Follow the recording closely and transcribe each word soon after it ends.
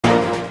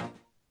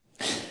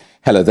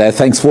Hello there.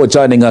 Thanks for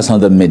joining us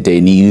on the Midday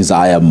News.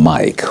 I am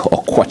Mike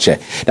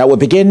Okwache. Now we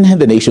begin in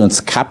the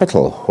nation's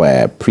capital,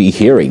 where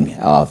pre-hearing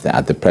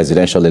at the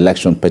Presidential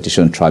Election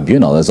Petition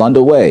Tribunal is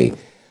underway.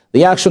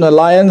 The Action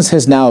Alliance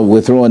has now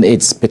withdrawn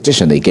its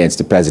petition against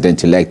the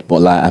President-elect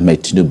Bola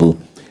Ahmed Tinubu.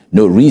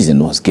 No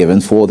reason was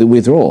given for the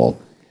withdrawal.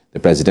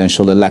 The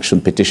Presidential Election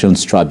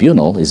Petitions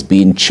Tribunal is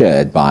being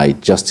chaired by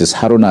Justice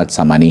Haruna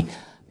Tsamani,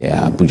 the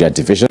Abuja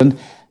Division,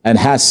 and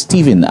has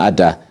Stephen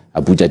Ada,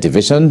 Abuja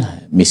Division,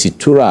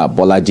 Misitura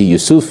Bolaji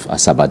Yusuf,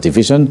 Asaba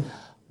Division,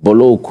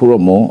 Bolo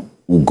Kuromo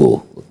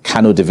Ugo,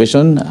 Kano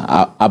Division,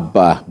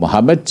 Abba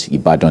Mohammed,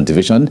 Ibadan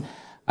Division.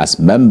 As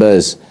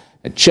members,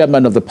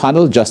 Chairman of the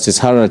panel, Justice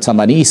Haruna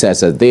Tsamani, says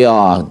that they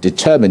are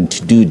determined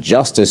to do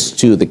justice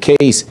to the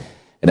case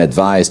and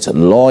advised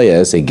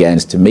lawyers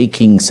against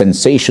making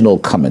sensational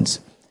comments.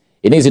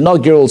 In his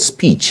inaugural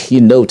speech, he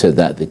noted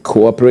that the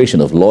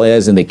cooperation of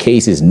lawyers in the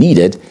case is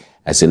needed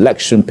as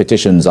election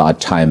petitions are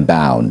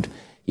time-bound.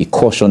 He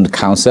cautioned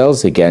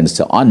counsels against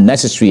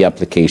unnecessary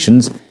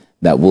applications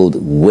that will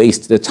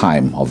waste the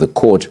time of the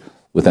court,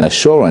 with an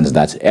assurance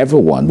that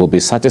everyone will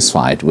be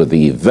satisfied with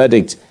the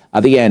verdict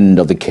at the end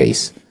of the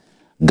case.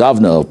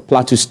 Governor of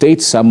Plateau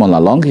State, Samuel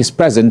Lalong, is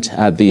present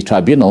at the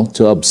tribunal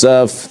to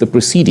observe the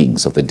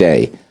proceedings of the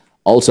day.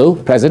 Also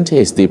present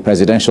is the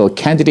presidential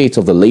candidate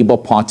of the Labour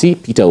Party,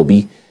 Peter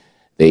Obi.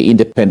 The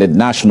Independent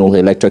National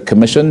Electoral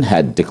Commission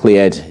had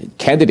declared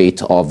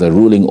candidate of the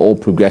ruling All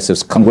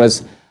Progressives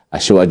Congress,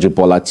 Asiwaju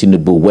Bola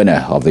Tinubu,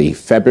 winner of the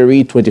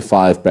February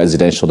 25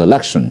 presidential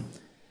election.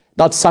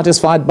 Not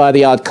satisfied by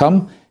the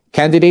outcome,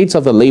 candidates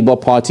of the Labour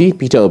Party,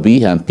 Peter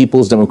Obi, and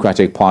People's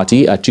Democratic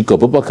Party, Atiku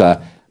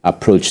Abubakar,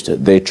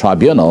 approached the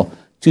tribunal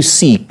to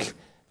seek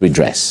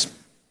redress.